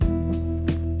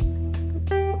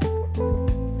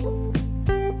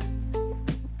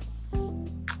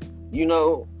You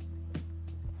know,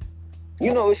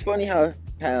 it's funny how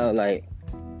like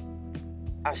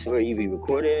I swear you be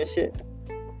recording and shit,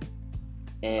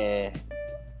 and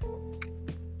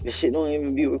this shit don't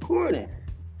even be recording.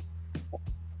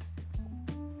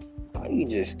 Why you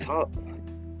just talk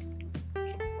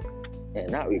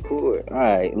and not record?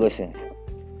 Alright, listen.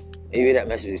 Maybe that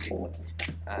message is too much.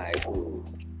 Alright, cool.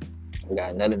 I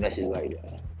got another message like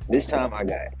that. This time I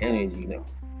got energy, though.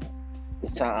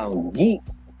 This time I'm geek.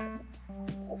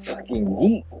 Fucking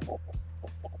geek.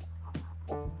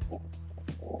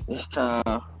 This time,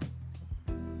 I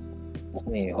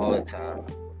mean, all the time,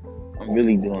 I'm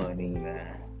really doing me,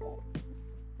 man.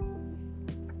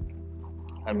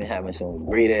 I've been having some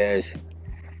great ass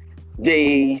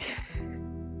days.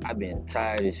 I've been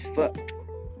tired as fuck.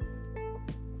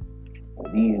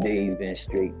 These days been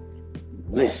straight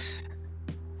bliss.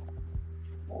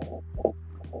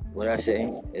 What I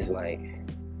say is like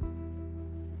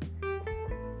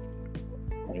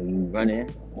when you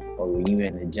running or when you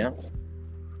in the gym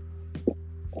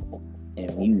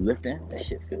and when you lifting, that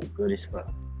shit feel good as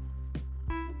fuck.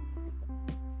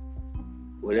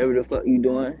 Whatever the fuck you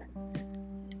doing,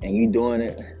 and you doing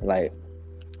it like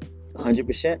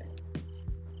 100%,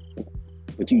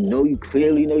 but you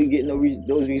clearly know you getting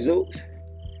those results,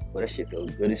 but that shit feel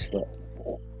good as fuck.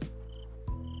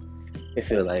 It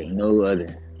feel like no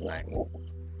other. Like,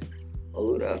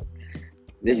 hold up,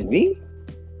 this me?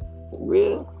 For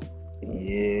real?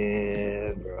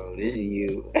 Yeah, bro, this is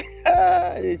you.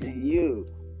 This is you.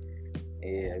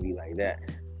 Yeah, be like that.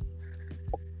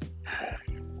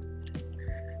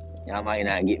 Y'all might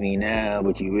not get me now,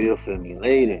 but you will feel me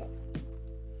later.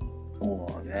 Come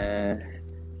on, man.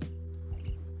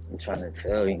 I'm trying to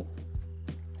tell you.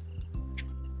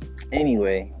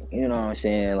 Anyway, you know what I'm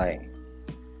saying? Like,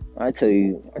 I tell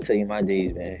you my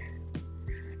days, man.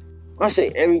 When I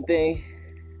say everything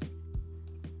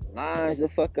lines the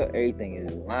fuck up, everything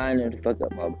is lining the fuck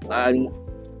up. My body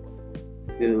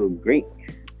feel great.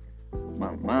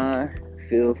 My mind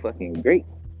feel fucking great.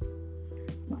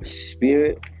 My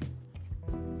spirit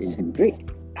is great.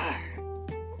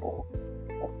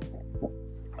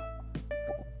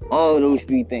 All those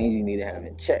three things you need to have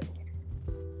in check.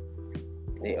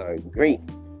 They are great.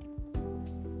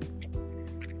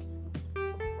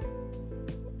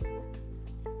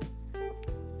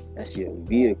 That's your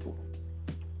vehicle.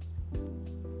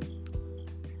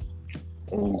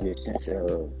 It's your sense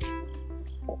of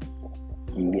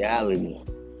reality.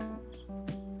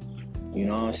 You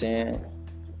know what I'm saying?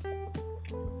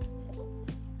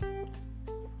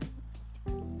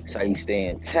 That's how you stay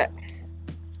intact.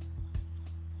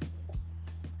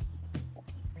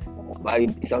 My body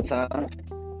sometimes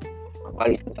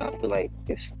feel like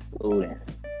it's floating.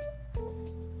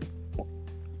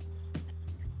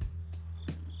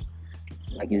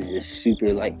 Like it's just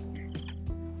super light.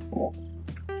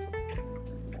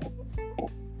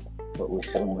 But with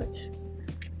so much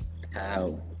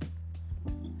power.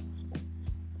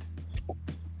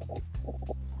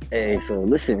 Hey, so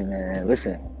listen, man,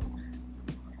 listen.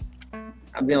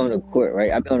 I've been on the court,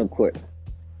 right? I've been on the court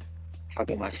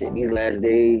talking my shit these last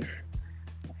days.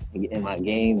 Getting my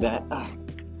game back.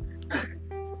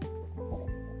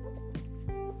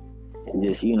 And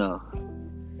just,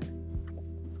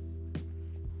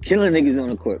 killing niggas on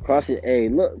the court. Cross it. Hey,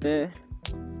 look, man.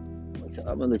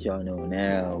 I'm gonna let y'all know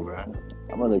now, bro. I'm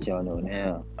gonna let y'all know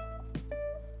now.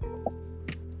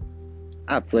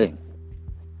 I play.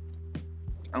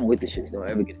 I'm with the shit. Don't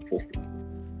ever get it twisted.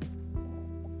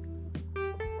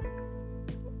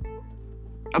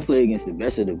 I play against the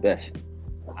best of the best.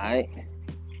 Alright?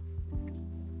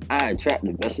 I attract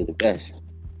the best of the best.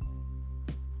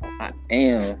 I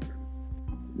am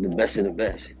the best of the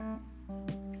best.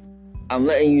 I'm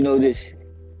letting you know this.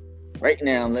 Right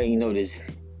now, I'm letting you know this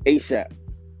ASAP.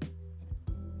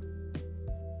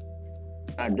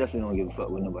 I definitely don't give a fuck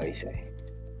what nobody say.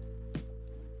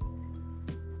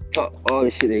 Talk all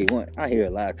the shit they want. I hear a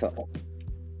lot of talk.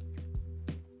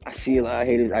 I see a lot of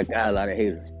haters. I got a lot of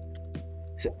haters.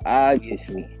 So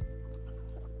obviously,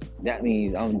 that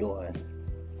means I'm doing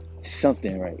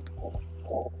something right.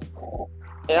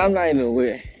 And I'm not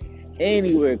even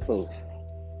anywhere close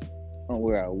on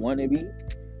where I want to be,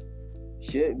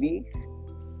 should be,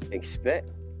 expect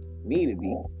me to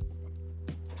be.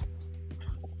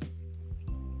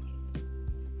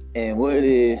 And what it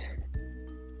is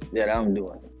that I'm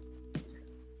doing.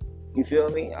 You feel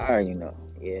me? I already know.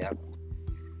 Yeah, I'm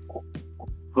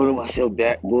holding myself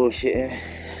back, bullshitting.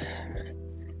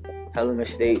 Hella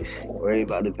mistakes, worried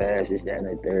about the past, this, that, and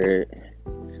the third.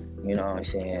 You know what I'm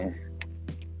saying?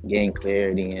 Getting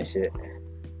clarity and shit.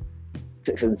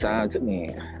 Took some time, took me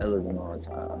a hell of a long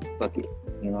time. Fuck it.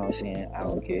 You know what I'm saying? I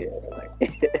don't care. Like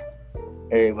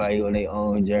everybody on their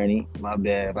own journey. My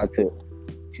bad if I took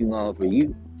too long for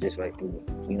you, just right for me.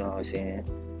 You know what I'm saying?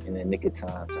 In the nick of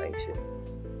time type shit.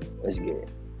 Let's get it.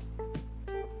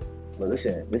 But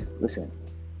listen.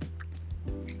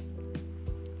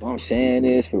 What I'm saying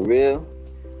is for real.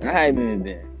 And I haven't even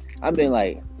been. I've been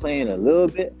like playing a little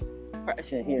bit,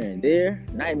 practicing here and there.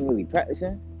 Not even really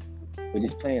practicing, but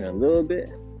just playing a little bit.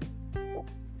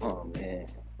 Oh man.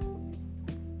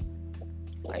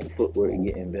 Like footwork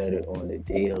getting better on the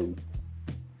daily.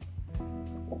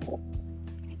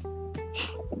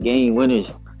 Game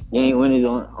winners. Game winners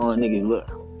on niggas. Look.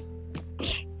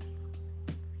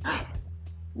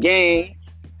 Game.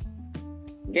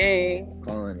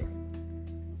 Calling it.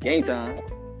 Game time.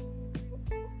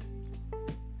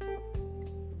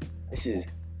 This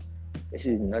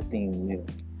is nothing new.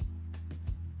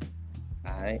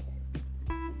 Alright?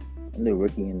 I'm the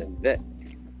rookie and the vet.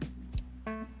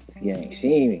 If you ain't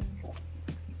seen me,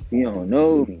 if you don't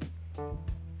know me,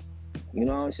 you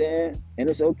know what I'm saying? And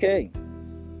it's okay.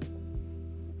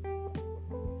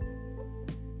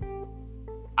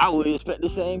 I would expect the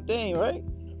same thing, right?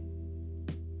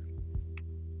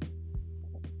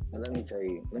 But let me tell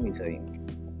you.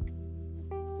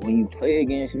 When you play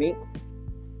against me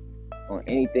on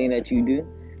anything that you do,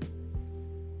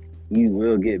 you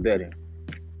will get better.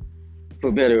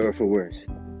 For better or for worse.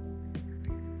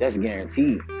 That's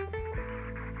guaranteed.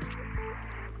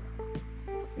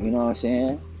 You know what I'm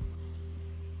saying?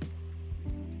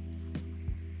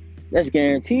 That's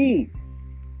guaranteed.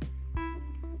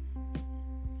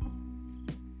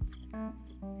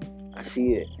 I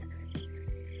see it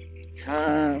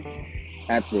time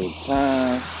after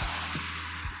time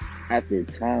after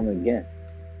time again.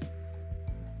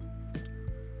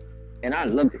 And I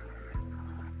love it.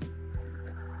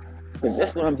 Because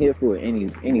that's what I'm here for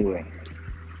anyway.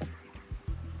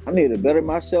 I'm here to better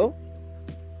myself.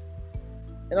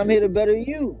 And I'm here to better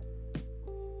you.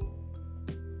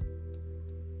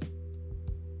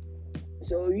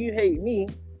 So if you hate me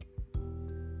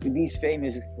with these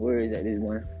famous words that this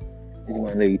one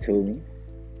lady told me,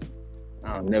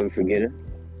 I'll never forget her.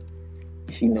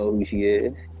 She knows who she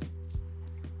is.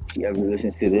 If she ever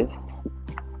listens to this.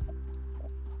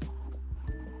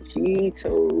 She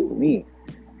told me,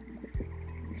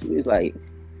 she was like,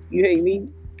 you hate me?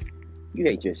 You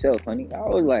hate yourself, honey. I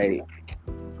was like,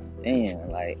 damn,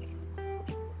 like,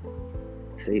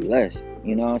 say less.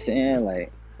 You know what I'm saying?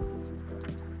 Like,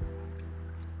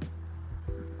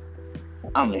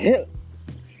 I'm hip.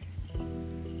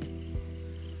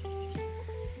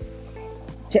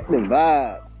 Check the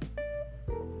vibes.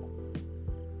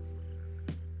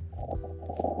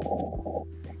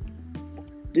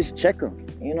 Just check them.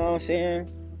 You know what I'm saying?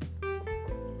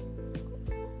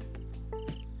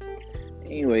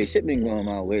 Anyway, shit been going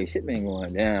my way. Shit been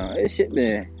going down. This shit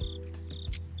been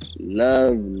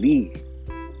lovely.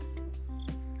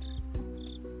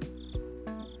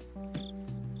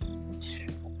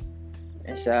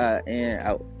 Inside and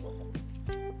out.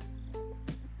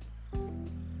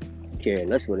 Care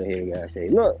less what the hell you gotta say.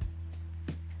 Look,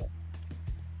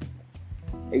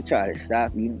 they try to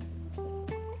stop you,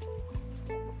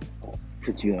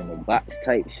 put you in the box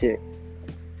type shit.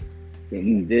 Then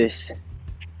you this,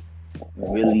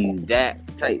 really you that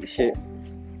type shit.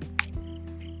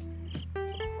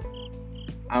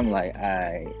 I'm like,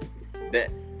 I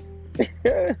bet.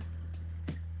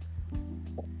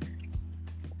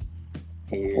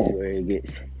 Here's where it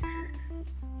gets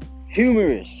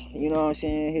humorous. You know what I'm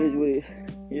saying?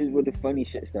 Here's where the funny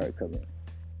shit started coming.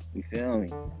 You feel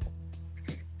me?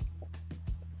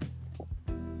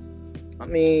 I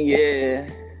mean, yeah.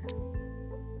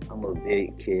 I'm a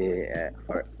big kid at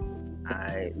heart.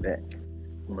 I bet.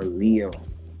 I'm a Leo.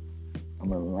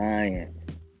 I'm a lion.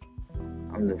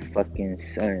 I'm the fucking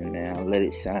sun, man. Let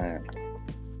it shine.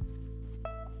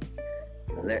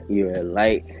 Let your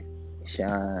light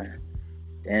shine.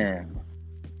 Damn.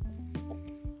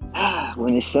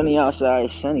 When it's sunny outside,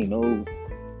 it's sunny. No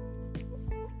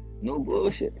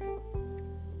bullshit.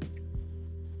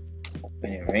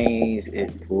 When it rains,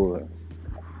 it pours.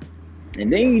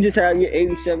 And then you just have your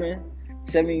 87,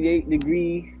 78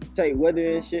 degree type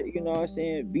weather and shit, you know what I'm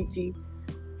saying? Beachy,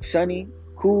 sunny,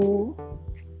 cool,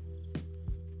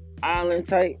 island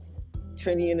type,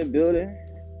 Trini in the building.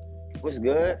 What's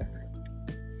good?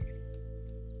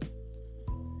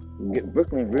 Get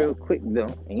Brooklyn real quick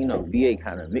though. And you know, VA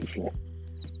kind of mixing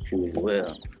too as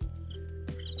well.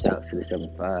 Shout out to the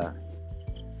 7-5.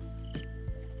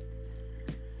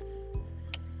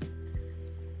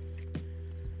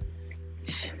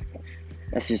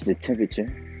 That's just the temperature.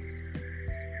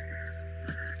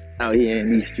 out here in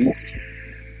these streets.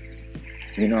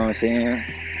 You know what I'm saying?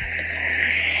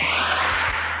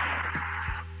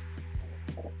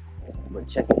 But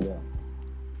check it out.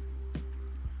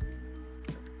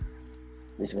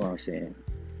 This is what I'm saying.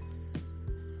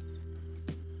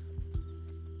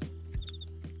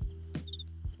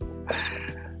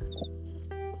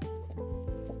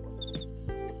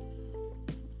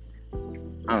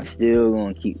 I'm still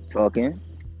gonna keep talking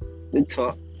the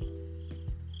talk,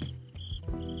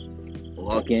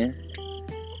 walking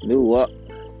the walk,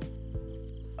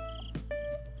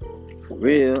 for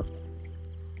real.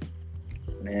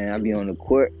 Man, I be on the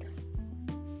court.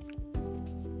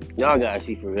 Y'all gotta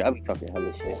see for real. I be talking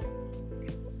hella shit.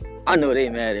 I know they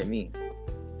mad at me.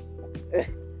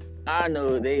 I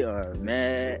know they are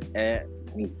mad at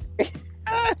me.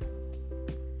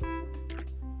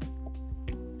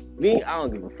 Me, I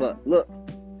don't give a fuck. Look,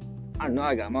 I know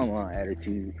I got my mom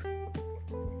attitude.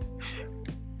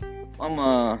 My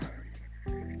mom,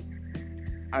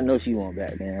 I know she won't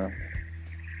back down.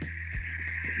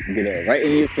 Get that right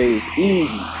in your face,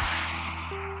 easy.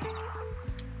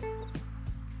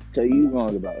 Tell you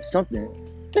wrong about something.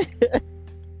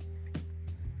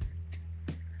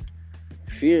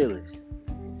 Fearless.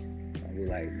 I be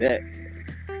like that.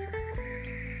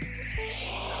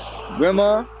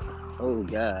 Grandma, oh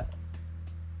God.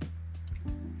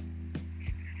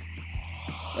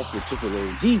 That's the triple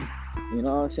OG. You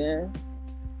know what I'm saying?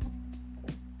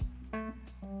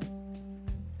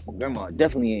 Grandma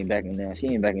definitely ain't backing down. She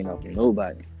ain't backing up for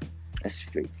nobody. That's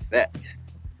straight facts.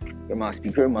 Grandma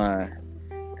speak her mind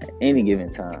at any given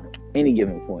time, any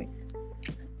given point.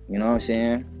 You know what I'm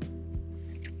saying?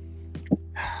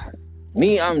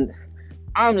 Me, I'm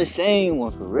the same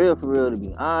one for real, to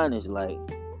be honest. Like,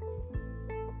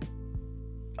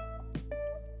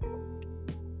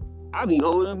 I be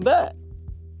holding back.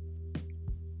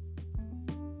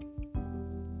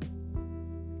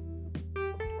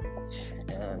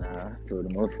 For the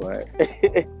most part.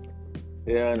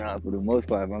 For the most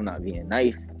part, if I'm not being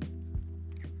nice,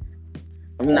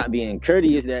 I'm not being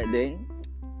courteous that day.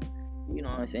 You know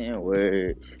what I'm saying?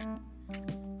 Words.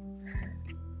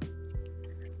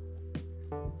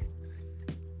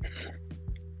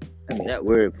 I mean, that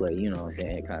wordplay, you know what I'm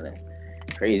saying, kind of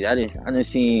crazy. I done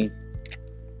seen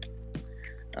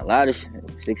a lot of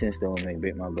sticks and stones may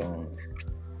break my bones,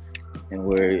 and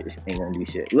words ain't gonna do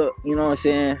shit. Look, you know what I'm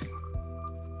saying?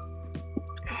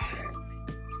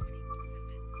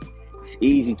 It's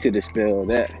easy to dispel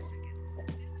that.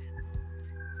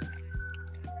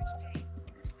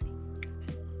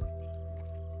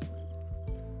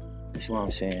 That's what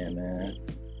I'm saying, man.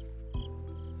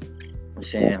 I'm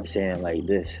saying like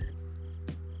this.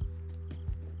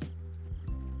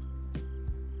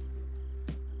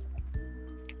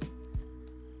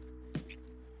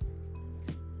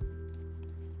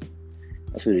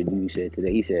 That's what the dude said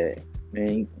today. He said,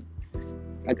 man,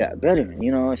 I got better,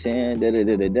 you know what I'm saying?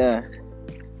 Da.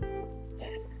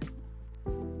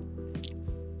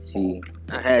 See,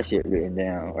 I had shit written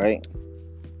down, right?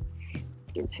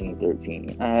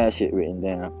 13. I had shit written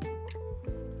down.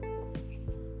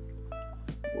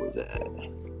 What was that?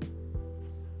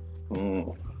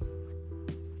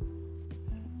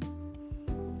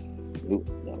 Nope,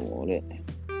 that wasn't it.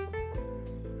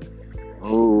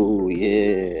 Oh,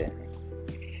 yeah.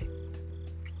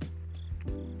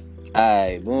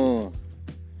 Alright, boom.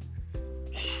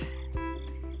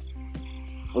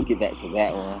 We'll get back to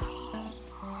that one.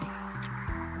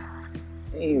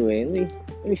 Anyway,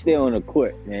 let me stay on the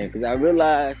court, man, because I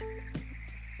realized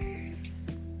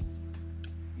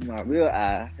my real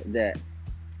eye that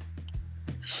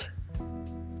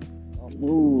my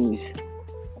moves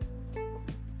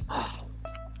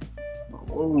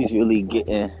really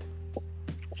getting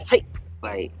tight.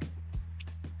 Like,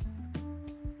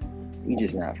 you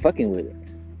just not fucking with it.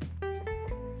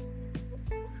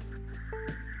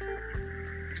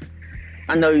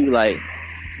 I know you like,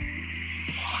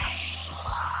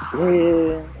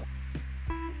 yeah,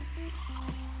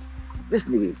 this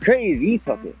nigga crazy.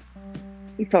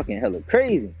 He talking hella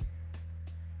crazy.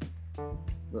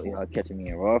 Look, y'all catching me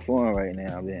in raw form right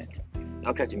now, man.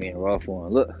 Y'all catching me in raw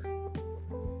form. Look.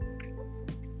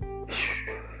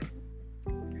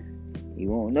 You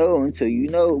won't know until you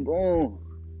know. Boom.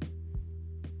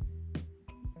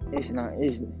 It's not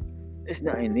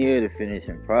near the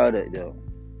finishing product though.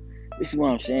 This is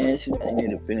what I'm saying. It's not near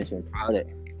the finishing product.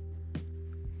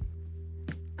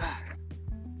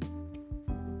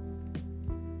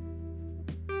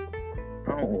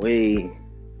 I'm way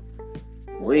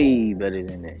better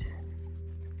than this.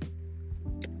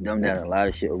 Dumbed down a lot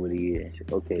of shit over the years.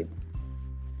 Okay.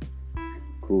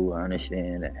 Cool, I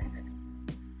understand that.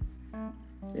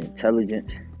 The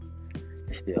intelligence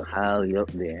is still highly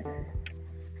up there.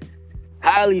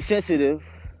 Highly sensitive.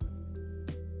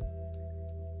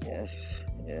 Yes,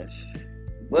 yes.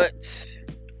 But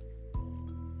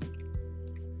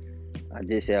I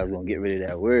did say I was gonna get rid of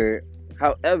that word.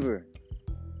 However,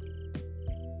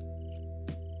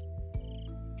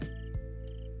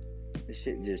 this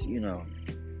shit just,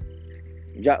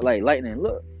 drop like lightning.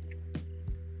 Look,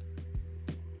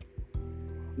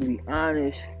 to be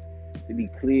honest, to be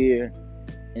clear,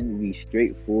 and to be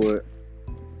straightforward.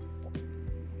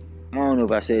 I don't know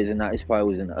if I said it or not. This probably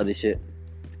was in the other shit.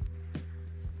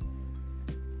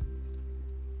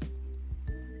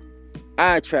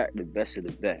 I attract the best of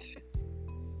the best.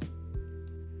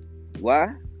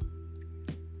 Why?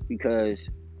 Because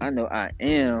I know I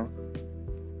am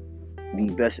the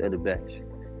best of the best.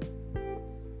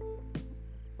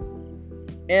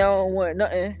 And I don't want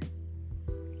nothing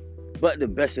but the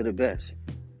best of the best.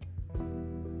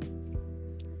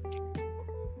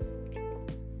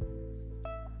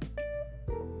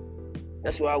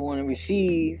 That's what I want to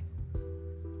receive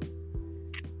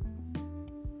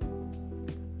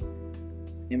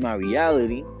in my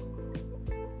reality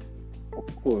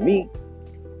for me.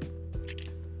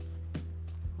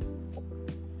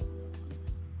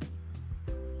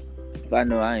 If I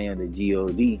know I am the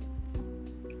God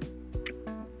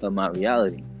of my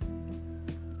reality.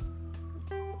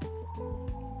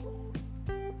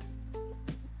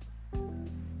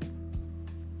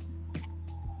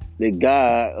 The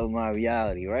God of my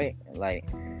reality, right? Like,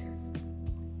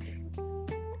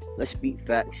 let's speak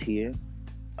facts here.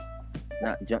 Let's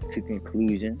not jump to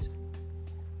conclusions.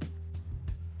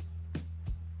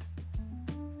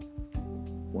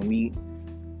 When we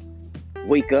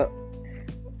wake up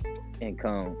and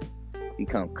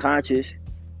become consciously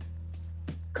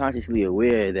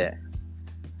aware that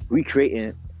we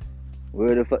creating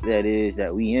where the fuck that is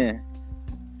that we in,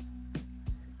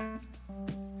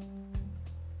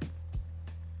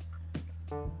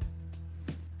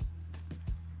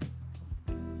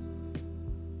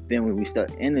 then when we start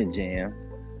in the jam,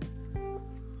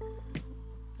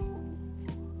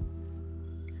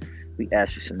 we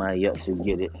ask for somebody else to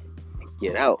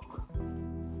get out.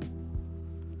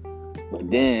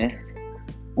 But then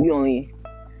the only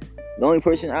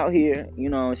person out here, you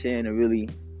know what I'm saying, to really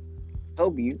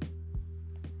help you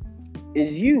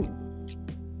is you.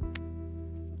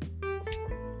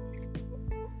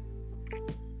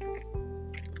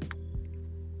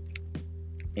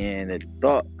 And the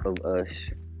thought of us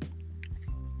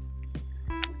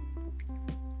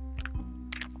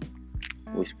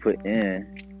was put in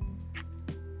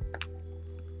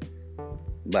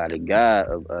by the God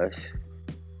of us,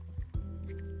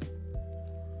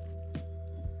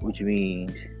 which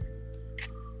means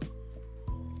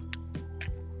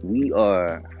we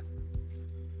are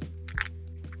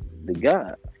the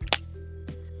God.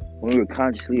 When we're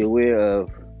consciously aware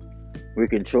of, we're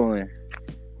controlling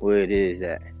what it is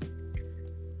that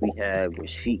we have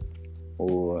receipt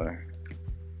or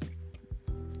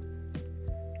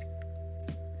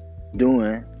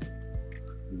doing,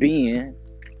 being.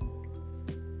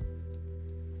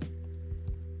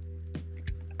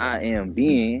 I am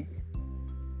being.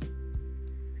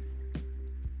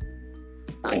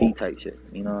 I be type shit.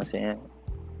 You know what I'm saying?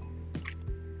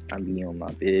 I be on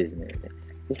my business.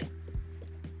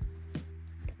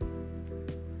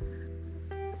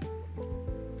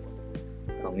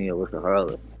 Call me a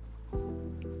workaholic.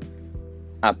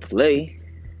 I play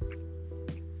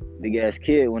big ass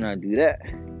kid when I do that.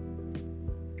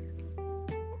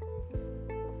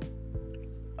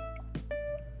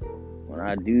 When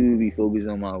I do be focused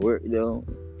on my work though,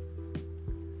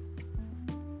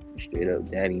 straight up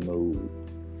daddy mode.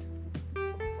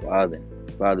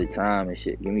 Father time and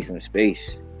shit. Give me some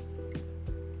space.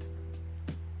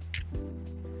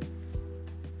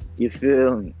 You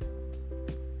feel me?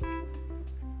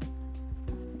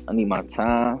 I need my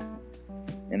time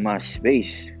and my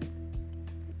space.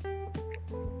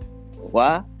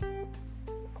 Why?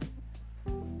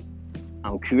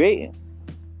 I'm creating.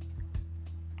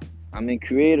 I'm in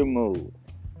creator mode.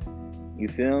 You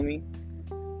feel me?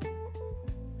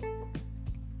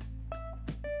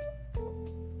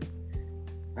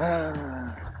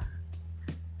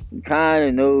 You kind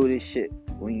of know this shit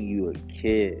when you a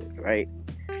kid, right?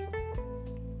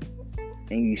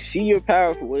 And you see your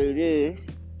power for what it is,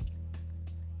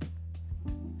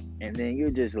 and then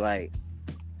you're just like,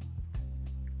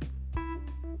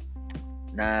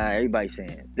 nah, everybody's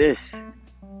saying this.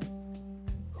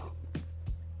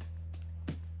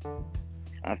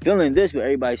 I'm feeling this, but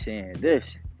everybody's saying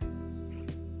this.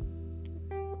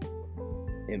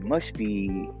 It must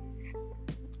be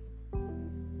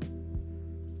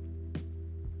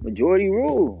Majority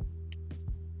rule.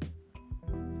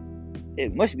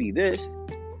 It must be this.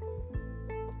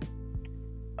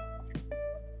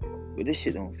 But this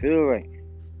shit don't feel right.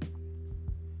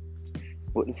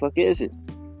 What the fuck is it?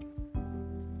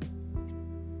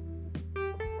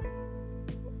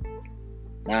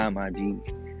 Nah, my G.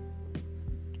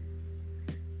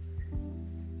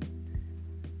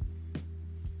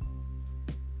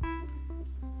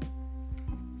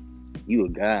 You a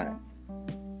god.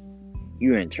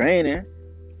 You in training.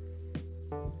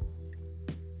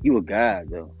 You a god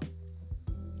though.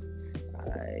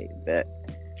 I bet.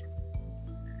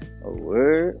 A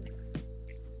word.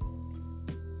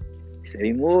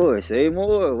 Say more. Say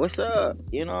more. What's up?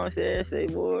 You know what I'm saying? Say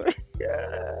more.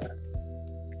 Yeah.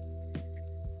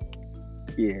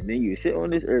 Yeah. And then you sit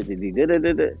on this earth and do da da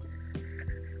da da.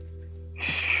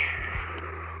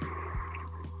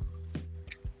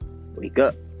 Wake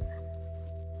up.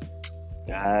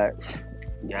 Gods,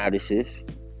 goddesses,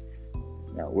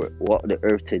 now walk the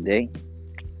earth today.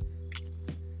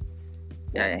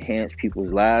 That enhance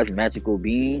people's lives, magical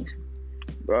beings.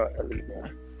 Bro,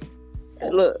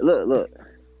 look.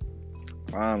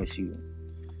 Promise you.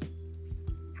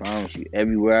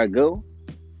 Everywhere I go,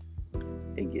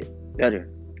 it gets better.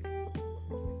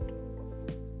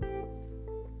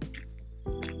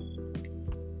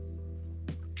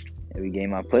 Every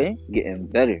game I play, getting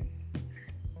better.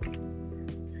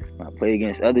 When I play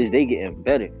against others, they getting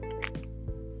better.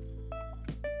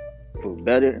 For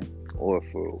better or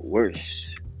for worse.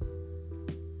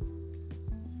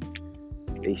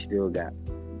 They still got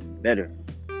better.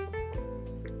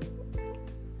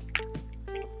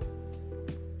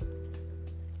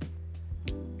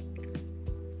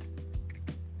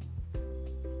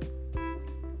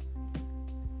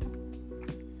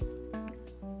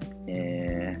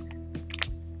 And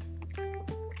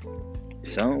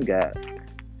some got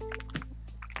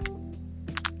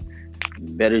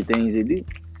better things to do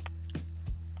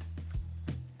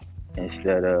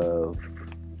instead of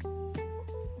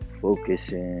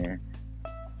focusing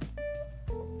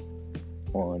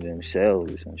on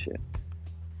themselves or some shit.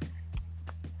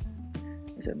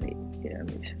 Does that make that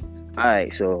makes sense?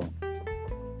 Alright, so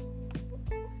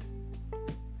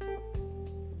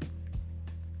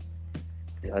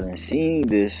I done seen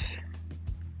this,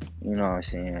 you know what I'm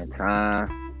saying, time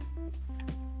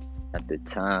after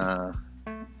time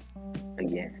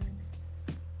again.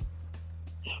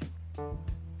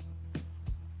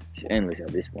 It's endless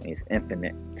at this point. It's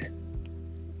infinite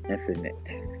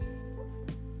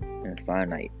and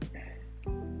finite.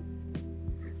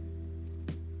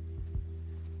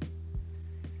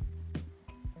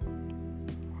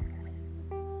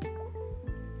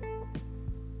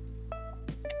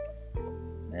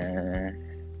 Man,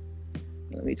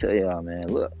 let me tell y'all, man,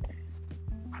 look,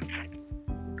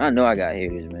 I know I got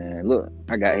haters, man. Look,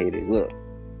 I got haters. Look,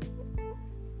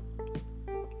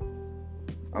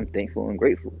 I'm thankful and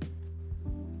grateful.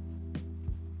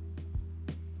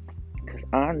 Cause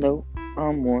I know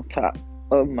I'm on top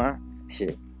of my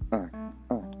shit. I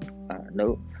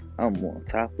know I'm on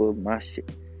top of my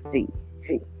shit. Hey,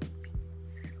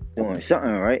 doing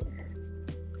something right.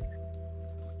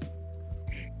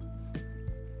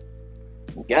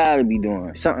 Gotta be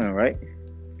doing something right.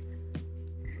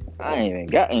 I ain't even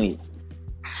got any.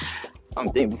 I'm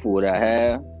thankful for what I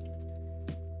have.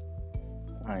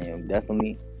 I am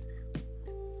definitely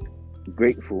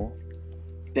grateful,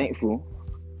 thankful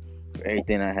for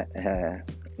everything I have.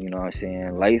 You know what I'm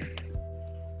saying? Life,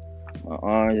 my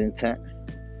arms intact,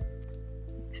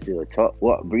 still talk,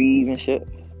 walk, breathe and shit.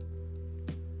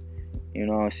 You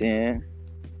know what I'm saying?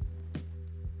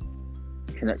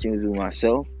 Connections with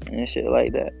myself and shit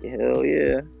like that. Hell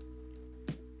yeah.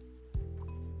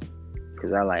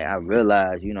 Cause I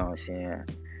realize, you know what I'm saying,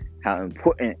 how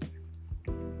important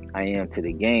I am to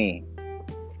the game.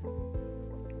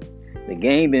 The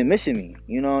game been missing me,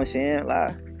 you know what I'm saying? A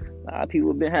lot of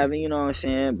people been having, you know what I'm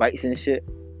saying, bites and shit.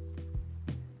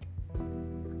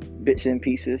 Bits and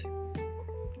pieces.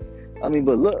 I mean,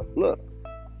 but look.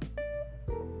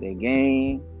 The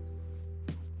game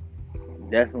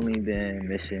definitely been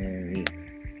missing me.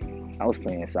 I was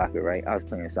playing soccer, right? Oh,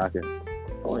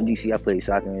 in DC, I played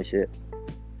soccer and shit.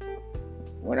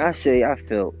 When I say I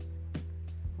felt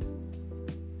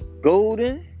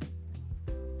golden,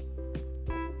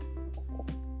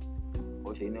 of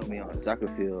course, they know me on the soccer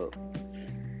field.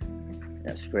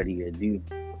 That's Freddie Adu. You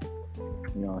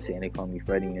know what I'm saying? They call me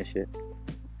Freddie and shit.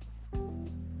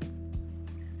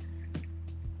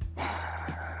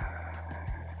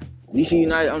 DC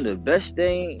United, I'm the best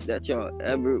thing that y'all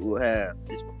ever will have.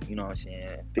 Just, you know what I'm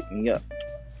saying? Pick me up.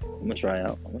 I'm gonna try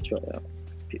out.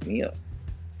 Pick me up.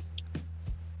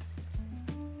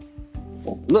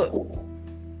 Look,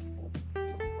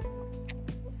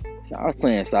 so I was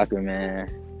playing soccer, man,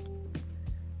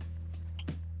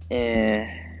 and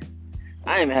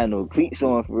I ain't even had no cleats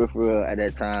on for real at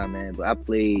that time, man. But I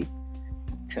played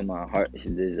to my heart's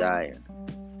desire.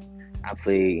 I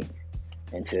played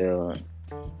until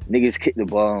niggas kicked the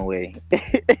ball away.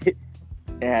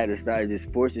 And had to start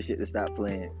just forcing shit to stop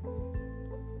playing.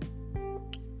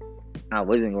 I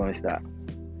wasn't going to stop.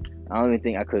 I don't even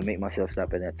think I could make myself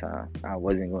stop at that time. I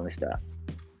wasn't going to stop.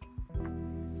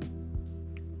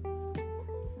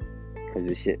 Because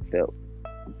this shit felt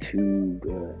too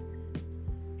good.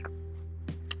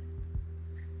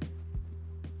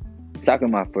 Soccer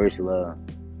my first love.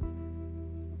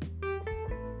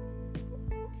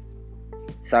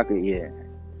 Soccer, yeah.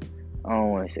 I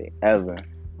don't want to say ever.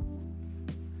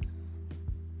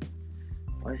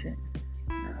 Was it?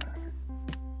 Nah.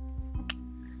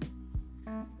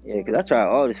 Yeah, because I tried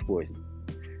all the sports.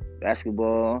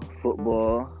 Basketball,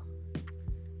 football,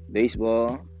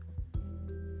 baseball.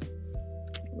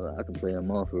 Look, I can play them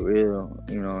all for real.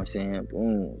 You know what I'm saying?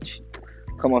 Boom.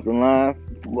 Come off the line.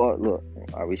 Football. Look,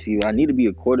 I receive. I need to be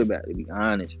a quarterback, to be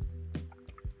honest.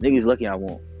 Niggas lucky I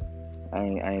won't. I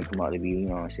ain't come out to be, you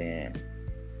know what I'm saying,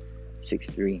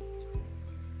 6'3".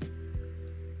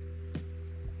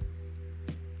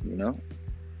 You know?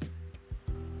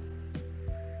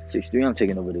 6'3", I'm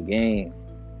taking over the game.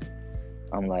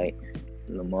 I'm like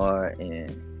Lamar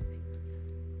and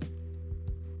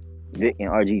Vic and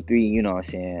RG3, you know what I'm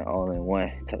saying, all in one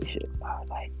type shit.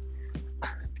 Like,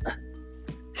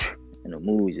 and the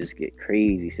moves just get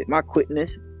crazy. My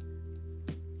quickness,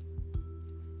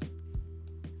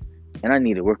 and I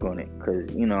need to work on it, because,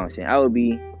 you know what I'm saying, I'll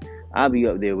be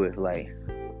up there with, like,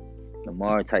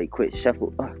 Lamar type quick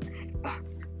shuffle.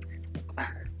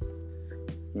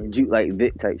 And juke like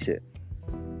Vic type shit.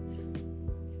 But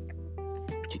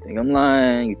you think I'm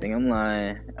lying?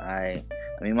 I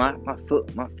mean, my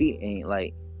feet ain't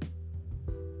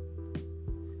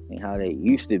how they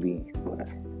used to be. But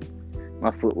my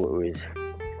footwork was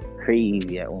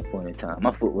crazy at one point in time.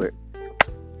 My footwork,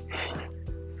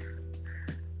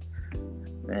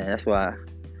 man, that's why.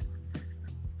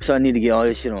 So I need to get all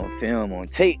this shit on film, on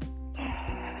tape.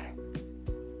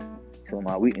 So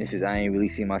my weaknesses, I ain't really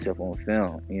see myself on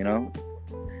film, you know?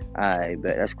 I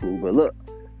bet that's cool. But look,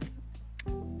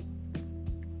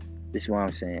 this is what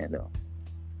I'm saying, though.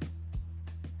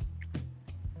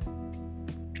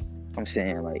 I'm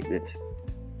saying like this.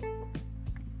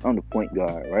 I'm the point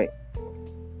guard, right?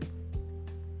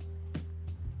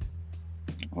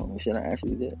 Oh, shit, I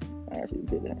actually did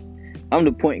that. I'm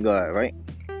the point guard, right?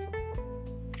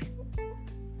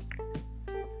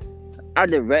 I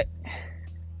direct.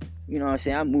 You know what I'm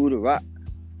saying? I move the rock.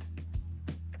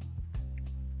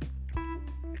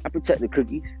 I protect the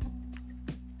cookies.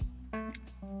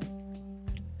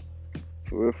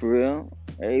 For real.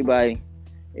 Everybody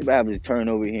happens to turn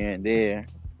over here and there.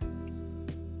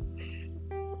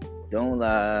 Don't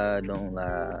lie.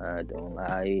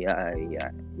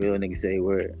 Real niggas say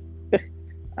word.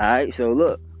 Alright, so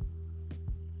look.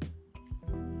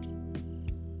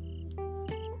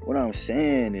 What I'm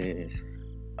saying is,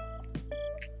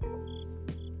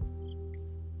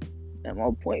 that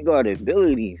my point guard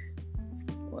abilities,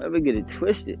 don't ever get it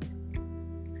twisted.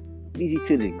 Leads you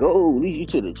to the goal, leads you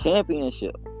to the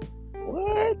championship.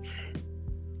 What?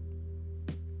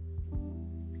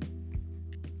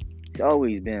 It's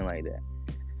always been like that.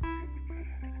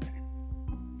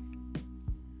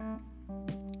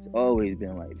 It's always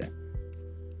been like that.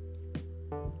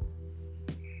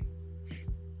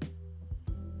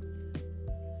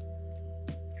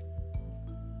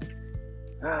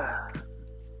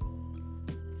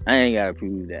 I ain't gotta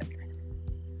prove that.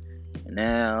 And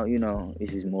now, you know,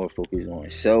 this is more focused on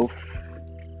self.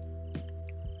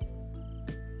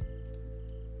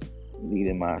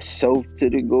 Leading myself to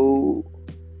the goal.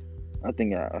 I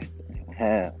think I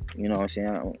have, you know what I'm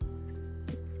saying?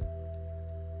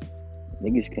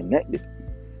 Niggas connected.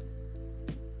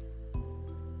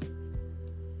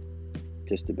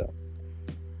 Just about.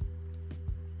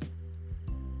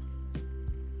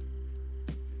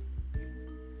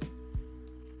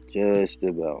 Just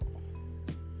about.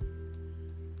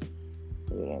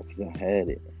 But I still had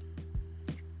it.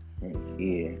 Right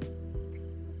here.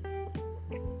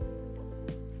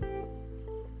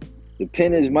 The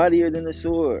pen is mightier than the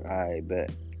sword. I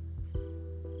bet.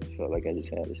 Felt like I just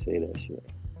had to say that shit.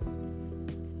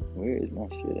 Where is my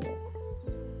shit at?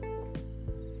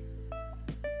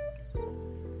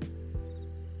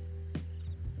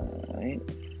 Alright.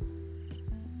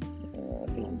 I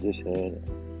think I just had it.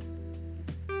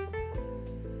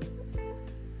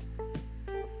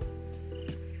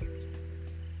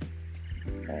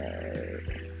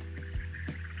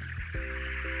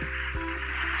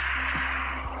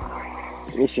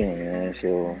 Listen, man.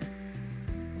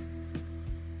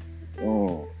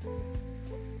 Um,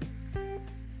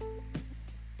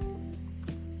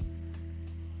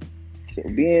 so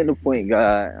being the point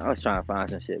guard, I was trying to find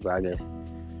some shit, but I guess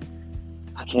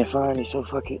I can't find it. So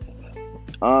fuck it.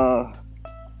 Uh,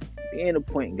 being the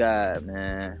point guard,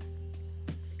 man.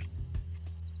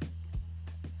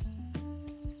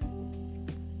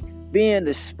 Being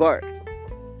the spark,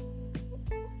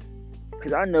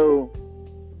 cause I know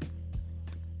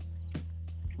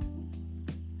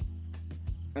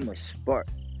I'm a spark.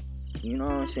 You know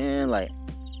what I'm saying? Like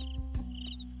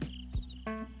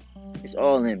it's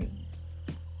all in me.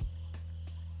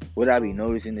 Would I be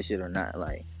noticing this shit or not?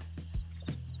 Like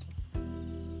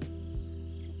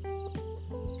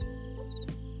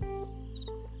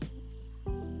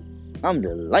I'm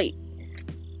the light.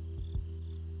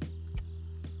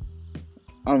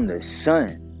 I'm the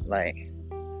sun. Like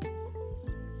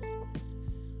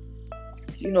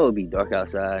you know it be dark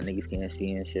outside, niggas can't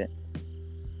see and shit.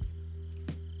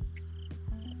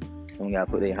 Some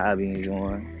gotta put their high beams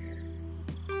on.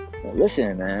 But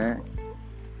listen, man.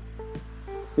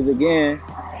 Cause again,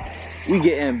 we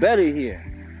getting better here.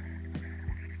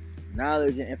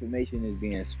 Knowledge and information is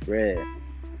being spread.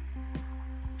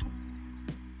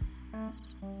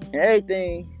 And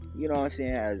everything, you know what I'm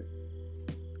saying,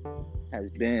 has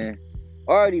been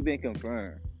already been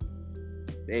confirmed.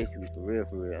 Basically, for real.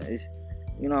 It's,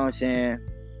 you know what I'm saying?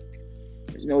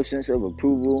 There's no sense of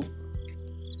approval.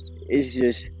 It's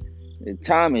just the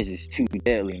time is just too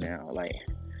deadly now. Like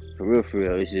for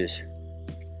real. It's just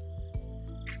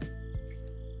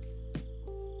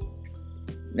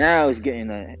now it's getting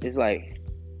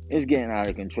out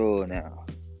of control now.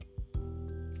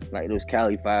 Like those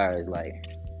Cali fires, like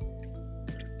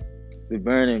we're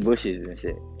burning bushes and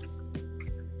shit.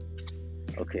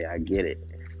 Okay, I get it.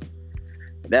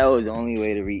 That was the only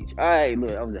way to reach. Alright,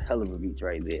 look, that was a hell of a reach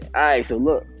right there. Alright, so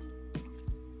look.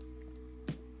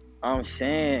 I'm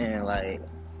saying, like,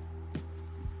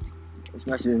 this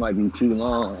message might be too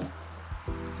long.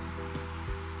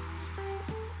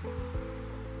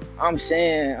 I'm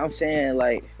saying,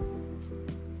 like,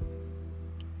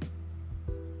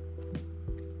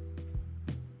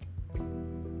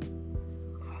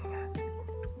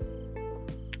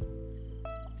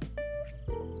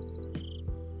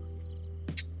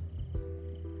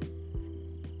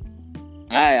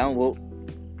 alright, I'm woke.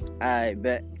 Alright,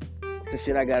 bet. Some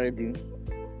shit I gotta do.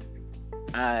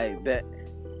 Alright, bet.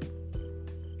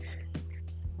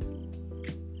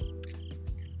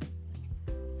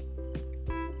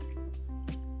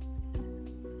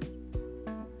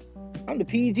 I'm the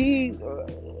PG,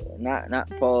 not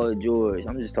Paul George.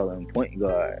 I'm just talking point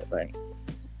guard, like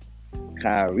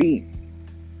Kyrie,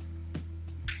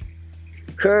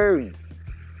 Curry.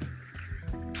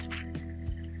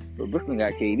 But Brooklyn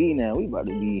got KD now. We about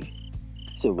to be.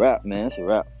 It's a wrap, man. It's a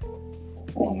wrap.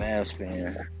 I'm a Mavs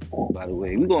fan, by the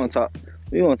way. We gonna talk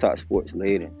sports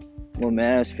later. I'm a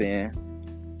Mavs fan.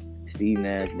 Steve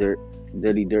Nash,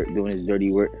 Dirty Dirt doing his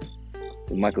dirty work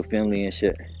with Michael Finley and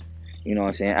shit. You know what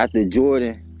I'm saying? After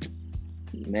Jordan,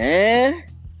 man.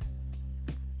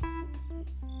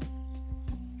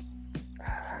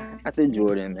 After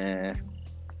Jordan, man,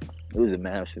 it was a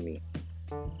Mavs for me.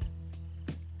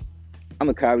 I'm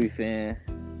a Kyrie fan,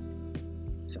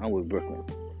 so I'm with Brooklyn.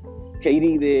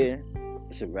 KD there,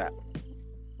 it's a wrap.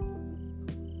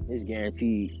 It's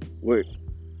guaranteed work.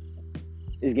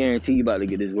 It's guaranteed you about to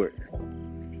get his work.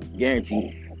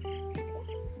 Guaranteed.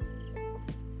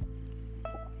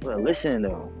 But listen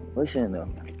though.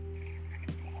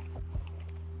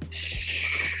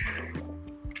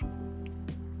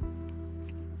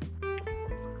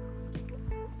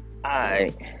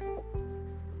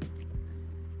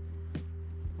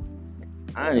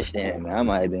 I understand, man. I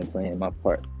might have been playing my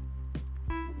part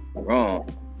wrong.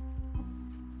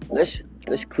 Let's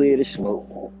clear the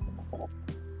smoke.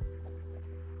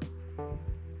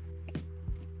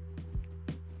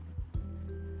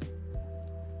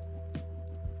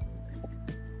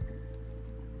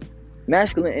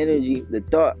 Masculine energy, the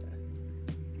thought,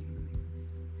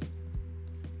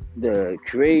 the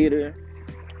creator,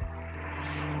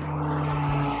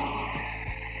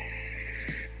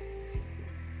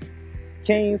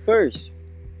 came first.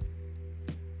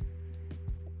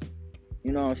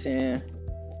 You know what I'm saying?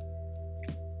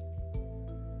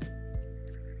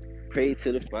 Pray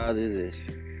to the Father this.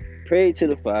 Pray to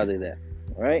the Father that.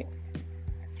 Alright?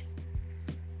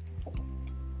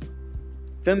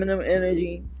 Feminine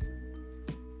energy.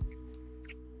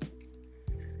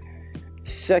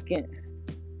 Second,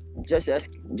 just as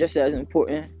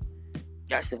important,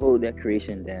 got to hold that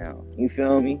creation down. You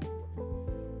feel me?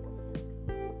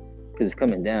 because it's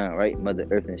coming down, right? Mother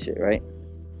Earth and shit, right?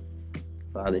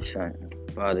 Father, Son,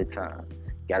 Father, Time.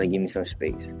 Gotta give me some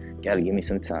space. Gotta give me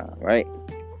some time, right?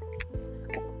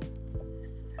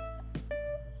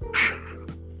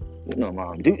 You know,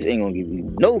 Mom Dukes ain't gonna give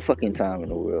you no fucking time in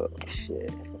the world.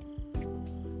 Shit.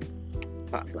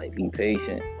 Pops like, be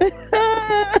patient.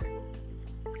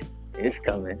 It's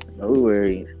coming. No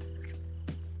worries.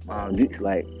 Mom Dukes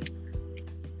like,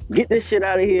 get this shit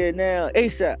out of here now,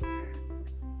 ASAP.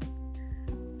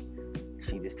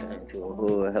 She just turned into a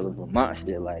whole hell of a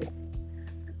monster. Like,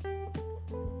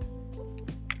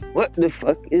 what the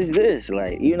fuck is this?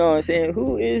 Like, you know what I'm saying?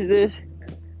 Who is this?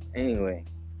 Anyway.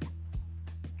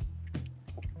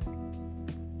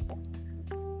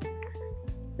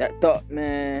 That thought,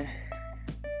 man,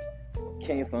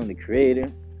 came from the creator.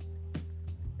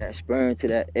 That sperm to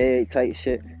that egg type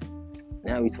shit.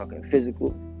 Now we talking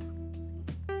physical.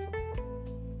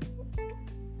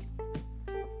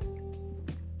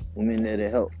 Women there to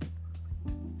help.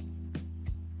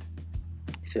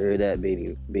 Serve that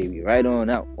baby right on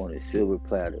out on a silver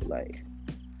platter, like,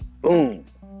 boom.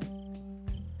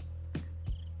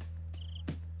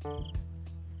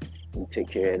 You take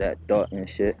care of that thought and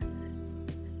shit.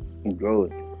 You grow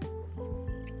it.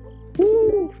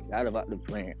 Woo! Forgot about the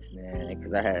plants, man,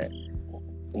 because I had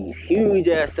these huge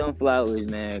ass sunflowers,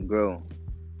 man, grow.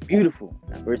 Beautiful.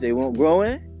 At first they weren't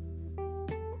growing,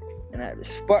 and I had to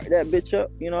spark that bitch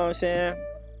up, you know what I'm saying?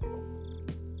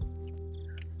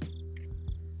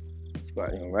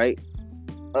 Spark them right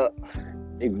up.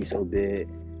 They be so big.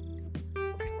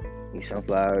 These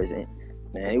sunflowers, and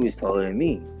man, it was taller than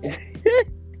me.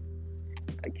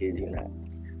 I kid you not.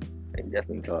 They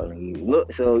definitely taller than you.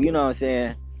 Look, so you know what I'm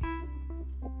saying?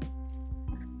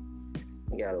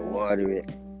 You gotta water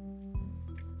it.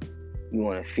 You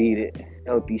wanna feed it.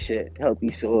 Healthy shit.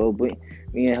 Healthy soil. But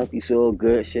me and healthy soil,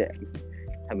 good shit.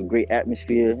 Have a great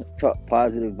atmosphere. Talk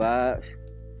positive vibes.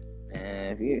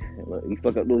 And if you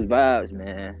fuck up those vibes,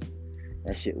 man,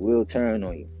 that shit will turn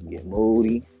on you. You get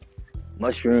moldy,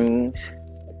 mushrooms.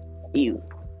 Ew.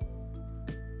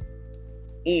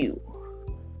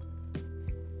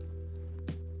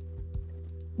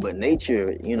 But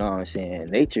nature, you know what I'm saying?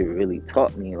 Nature really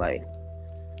taught me, like,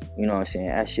 you know what I'm saying?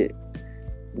 That shit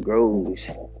grows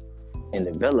and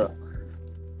develops.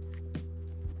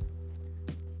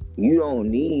 You don't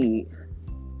need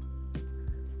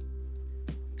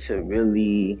to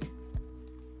really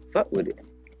fuck with it.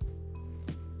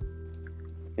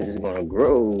 It's gonna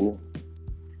grow.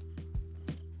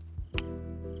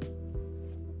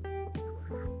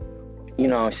 You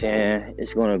know what I'm saying?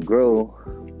 It's gonna grow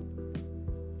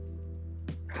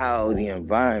how the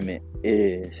environment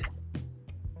is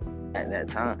at that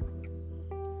time.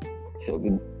 So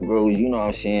if it grows, you know what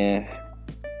I'm saying,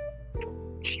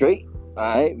 straight,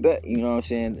 alright, bet, you know what I'm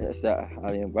saying, that's not how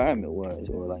the environment was,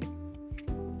 or like,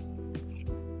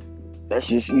 that's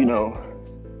just, you know,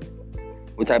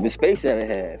 what type of space that it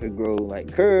had. If it grow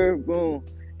like curved, boom,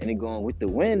 and it going with the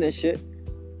wind and shit,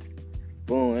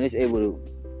 boom, and it's able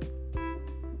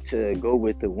to go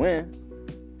with the wind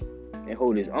and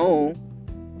hold its own,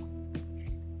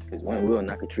 because wind will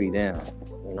knock a tree down,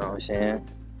 you know what I'm saying?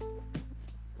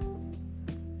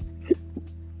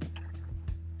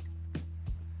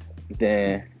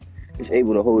 Then it's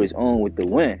able to hold its own with the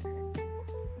wind.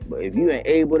 But if you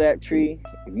enable that tree,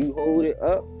 if you hold it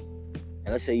up, and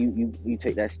let's say you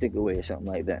take that stick away or something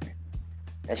like that,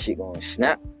 that shit gonna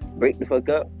snap, break the fuck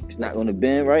up. It's not gonna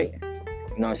bend right. You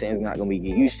know what I'm saying? It's not gonna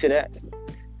get used to that. It's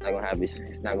not gonna have it's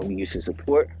not gonna be used to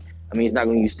support. I mean, it's not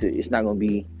gonna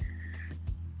be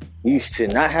used to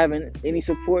not having any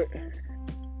support.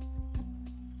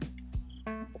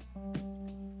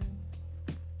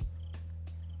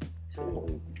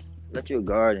 So let your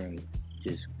garden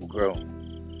just grow.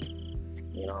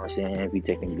 You know what I'm saying? If you're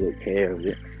taking good care of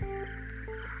it.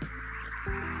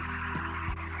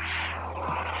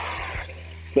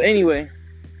 But anyway,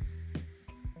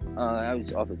 I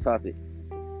was off the topic.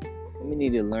 We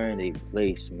need to learn their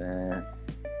place, man.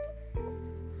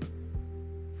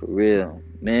 For real.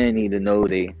 Men need to know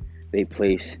they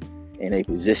place and their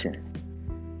position.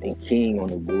 They king on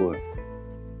the board.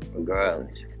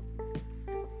 Regardless.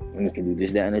 Women can do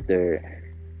this, that, and the third.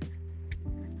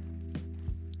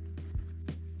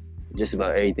 Just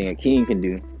about everything a king can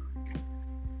do.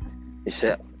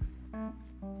 Except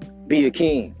be a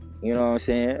king. You know what I'm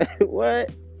saying?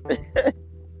 What?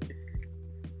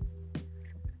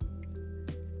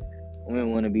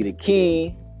 Women want to be the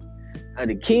king of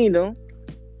the kingdom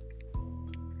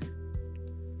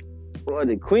or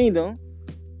the queendom,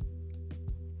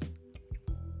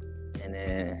 and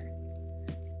then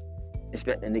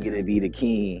expect the nigga to be the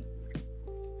king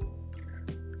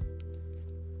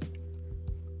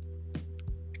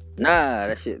Nah,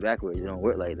 that shit backwards. It don't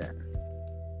work like that.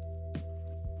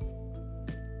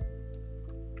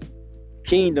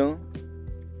 Kingdom,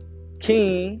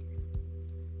 king,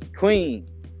 queen.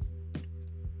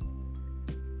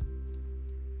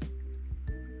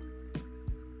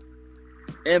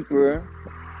 Emperor,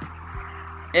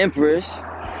 empress,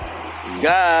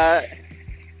 God,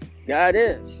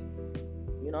 goddess.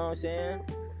 You know what I'm saying?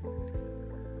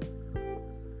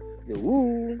 The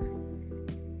woo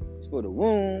is for the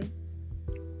womb,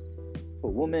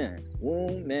 for woman,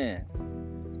 womb man,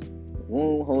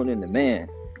 womb holding the man,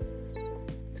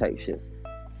 type shit.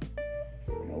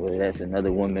 Whether that's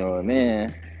another woman or a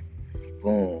man,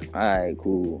 boom. Alright,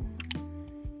 cool.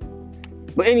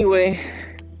 But anyway,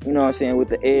 you know what I'm saying, with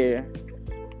the air,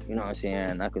 you know what I'm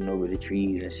saying, knocking over the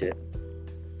trees and shit.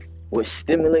 What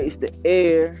stimulates the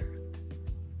air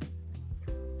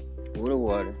or the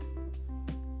water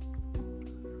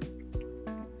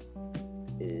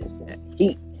is that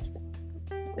heat,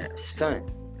 that sun.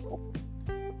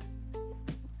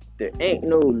 There ain't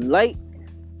no light,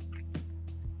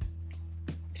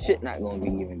 shit not gonna be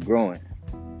even growing.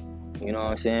 You know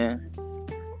what I'm saying?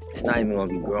 It's not even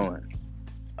gonna be growing.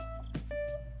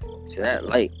 So that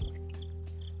light,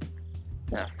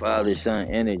 that father-son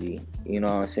energy, you know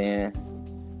what I'm saying?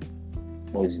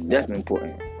 Most definitely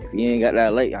important. If you ain't got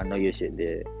that light, I know your shit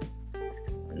dead.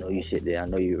 I know your shit dead. I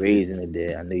know you're raising it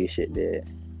dead. I know your shit dead.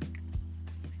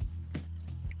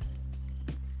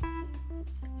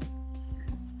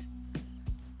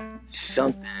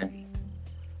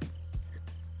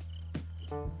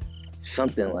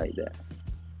 Something like that.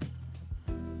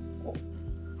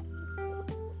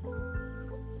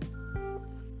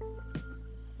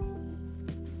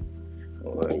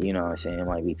 Or, you know what I'm saying, it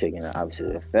might be taking the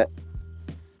opposite effect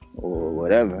or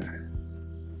whatever.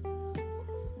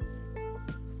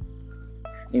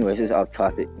 Anyways, this is off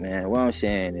topic, man. What I'm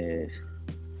saying is,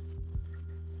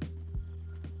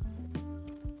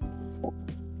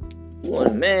 you want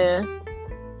a man,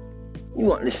 you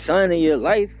want the sun in your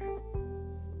life,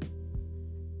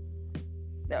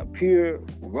 that pure,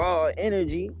 raw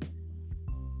energy,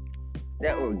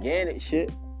 that organic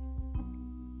shit.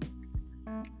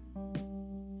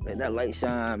 Let that light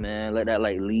shine, man. Let that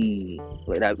light lead.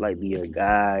 Let that light be your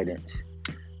guidance.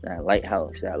 That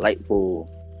lighthouse, that light pole.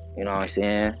 You know what I'm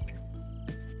saying?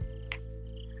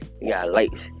 You got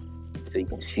lights so you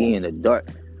can see in the dark.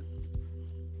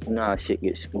 You know how shit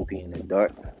gets spooky in the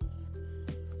dark.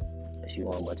 Unless you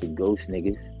want a bunch of ghost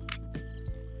niggas.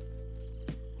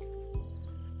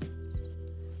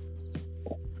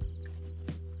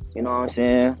 You know what I'm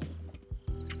saying?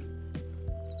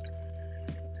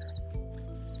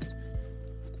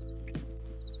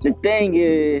 The thing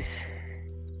is,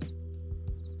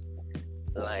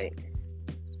 like,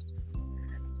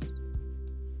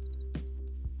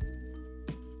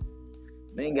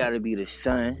 they gotta be the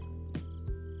sun.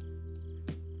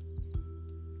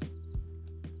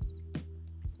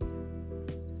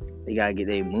 They gotta get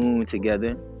their moon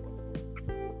together.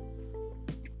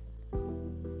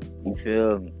 You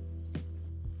feel me?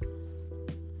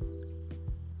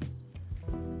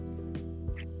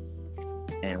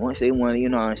 And once they want to, you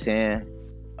know what I'm saying,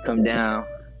 come down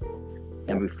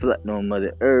and reflect on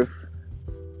Mother Earth,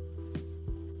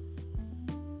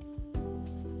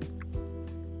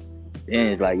 then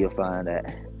it's like you'll find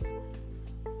that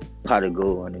pot of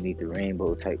gold underneath the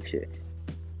rainbow type shit.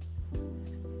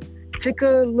 Take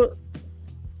a look,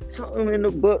 something in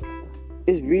the book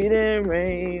is reading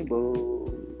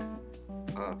rainbow.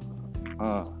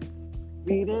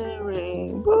 Reading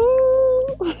rainbow.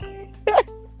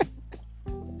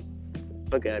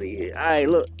 Fuck out of here. Alright,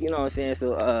 look, you know what I'm saying?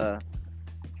 So,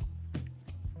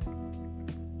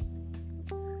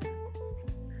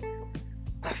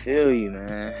 I feel you,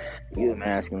 man. You're a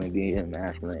masculine being, you're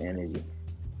masculine energy.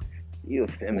 You're a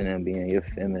feminine being, you're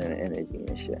feminine energy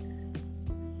and shit.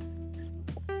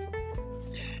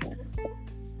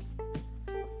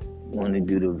 Want to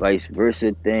do the vice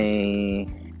versa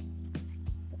thing.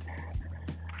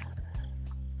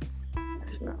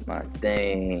 It's not my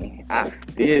thing. I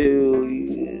feel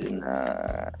you.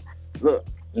 Nah. Look,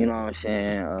 you know what I'm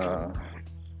saying?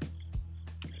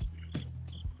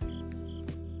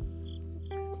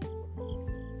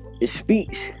 It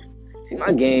speaks. See,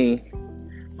 my game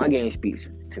speaks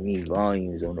to me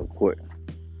volumes on the court.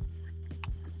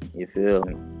 You feel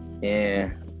me?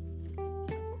 And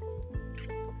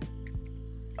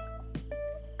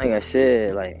like I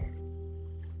said, like,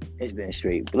 it's been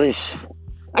straight bliss.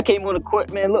 I came on the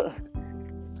court, man, look.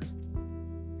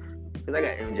 Cause I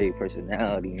got MJ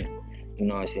personality, you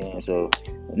know what I'm saying? So,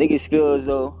 niggas feel as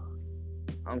though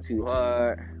I'm too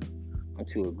hard, I'm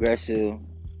too aggressive,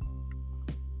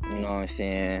 You know what I'm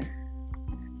saying?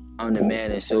 I'm the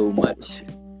man in so much.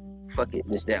 Fuck it,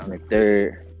 this, that, on the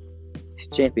third.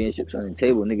 Championships on the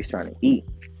table, niggas trying to eat.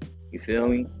 You feel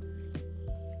me?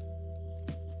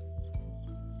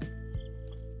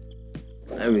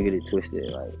 Don't ever get it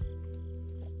twisted. Like,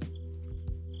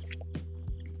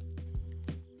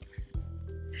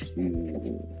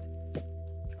 shoot.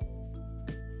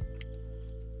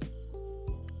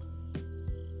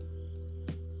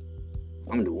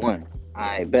 I'm the one.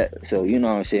 I bet. So, you know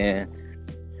what I'm saying?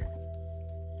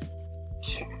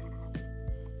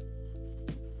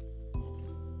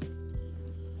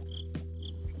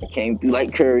 I came through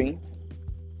like Curry.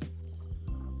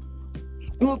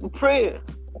 Threw up a prayer.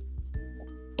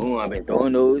 Oh, I've been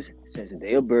throwing those since the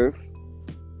day of birth.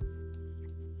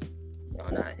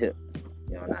 Y'all not hip.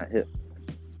 Y'all not hip.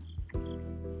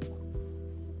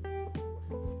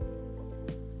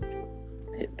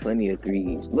 Hit plenty of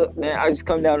threes. Look, man, I just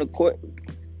come down the court.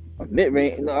 I'm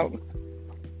mid-range. You know,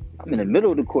 I'm in the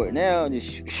middle of the court now,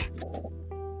 just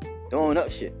throwing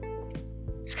up shit.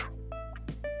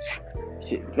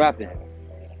 Shit dropping.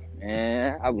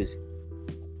 Man, I was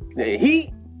the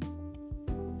heat.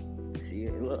 See,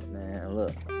 look, man,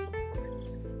 look.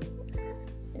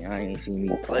 Y'all ain't seen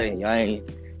me play. Y'all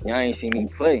ain't seen me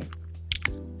play.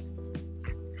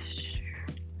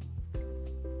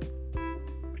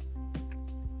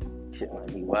 Shit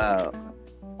might be wild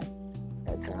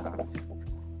at times.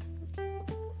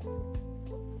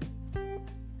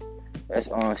 That's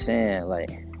all I'm saying.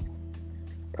 Like,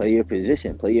 play your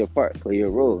position, play your part, play your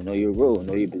role, know your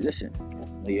position,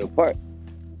 know your part.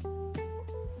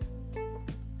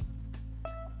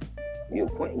 You're a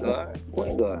point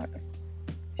guard,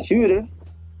 shooter.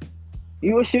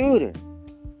 You a shooter.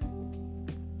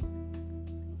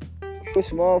 You a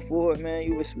small forward, man.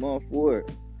 You a small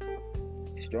forward.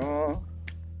 Strong,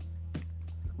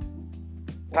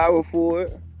 power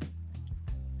forward.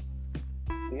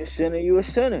 You a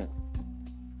center.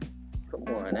 Come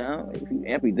on now. If you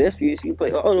ambidextrous, you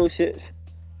play all those shits.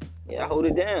 Yeah, I hold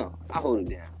it down.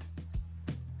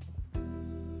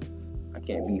 I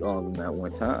can't beat all of them at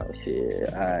one time.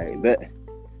 Shit, I bet.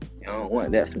 You don't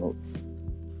want that smoke.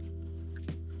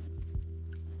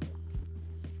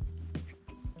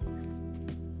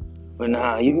 But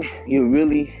nah, you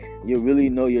really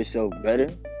know yourself better.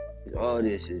 All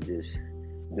this is just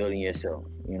building yourself.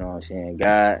 You know what I'm saying?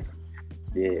 God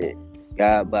did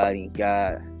God body,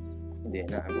 God did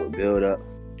nothing but build up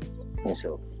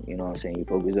himself. You know what I'm saying? You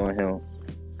focus on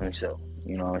himself.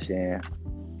 You know what I'm saying?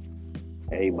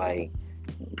 Everybody,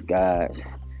 God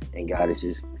and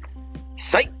goddesses.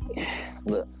 Sight.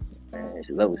 Look, man, there's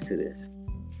levels to this.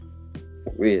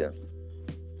 For real.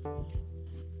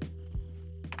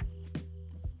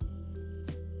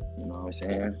 You know what I'm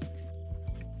saying?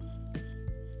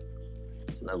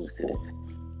 There's levels to this.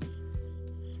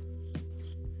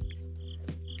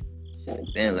 Should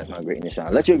have been let my greatness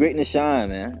shine. Let your greatness shine,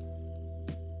 man.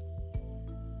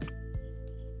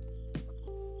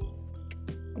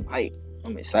 I'm hyped.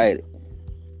 I'm excited.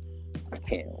 I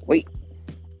can't wait.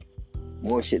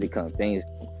 More shit to come. Things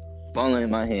falling in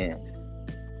my hands.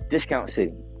 Discount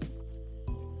City.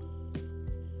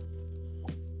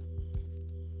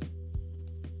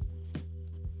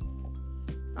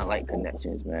 I like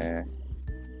connections, man.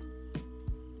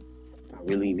 I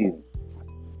really do.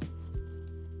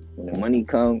 When the money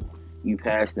come, you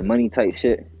pass the money type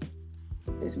shit.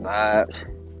 It's vibes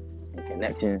and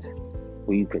connections.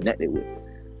 Who you connected with?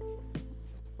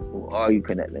 Who are you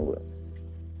connecting with?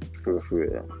 For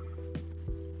real.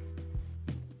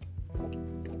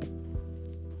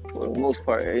 For the most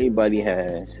part, everybody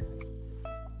has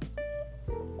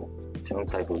some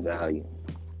type of value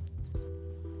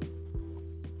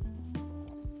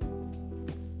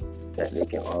that they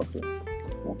can offer,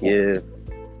 give.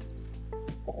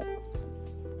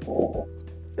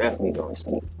 Definitely don't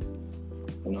sleep.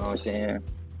 You know what I'm saying?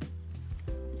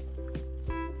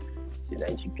 So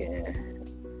that you can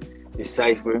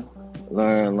decipher,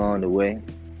 learn along the way.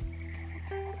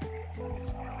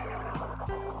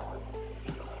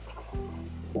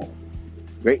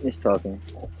 Greatness talking.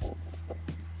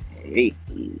 Hey,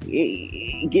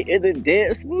 get in the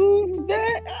dance move,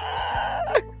 man.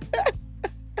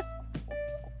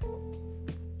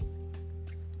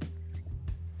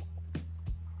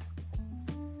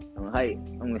 I'm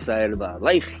hyped. I'm excited about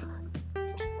life.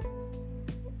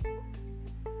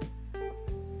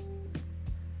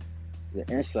 The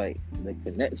insight, the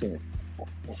connections.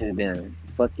 This has been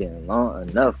fucking long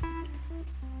enough.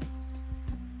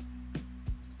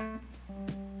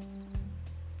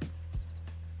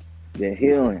 The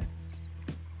healing.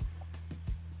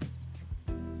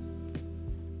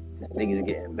 It's Niggas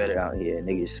getting better out here.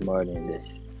 Niggas smarter than this.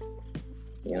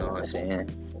 You know what I'm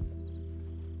saying?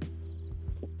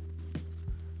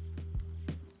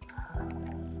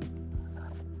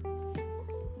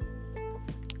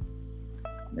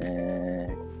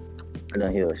 Man, I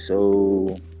done hear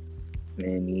so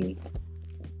many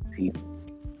people,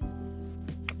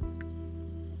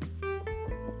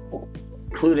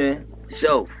 including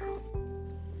self-healing.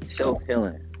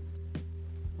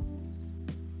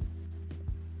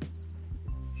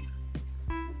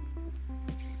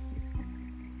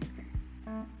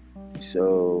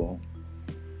 So,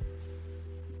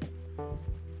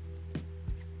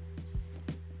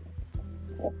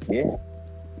 yeah,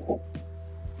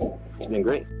 it's been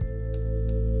great.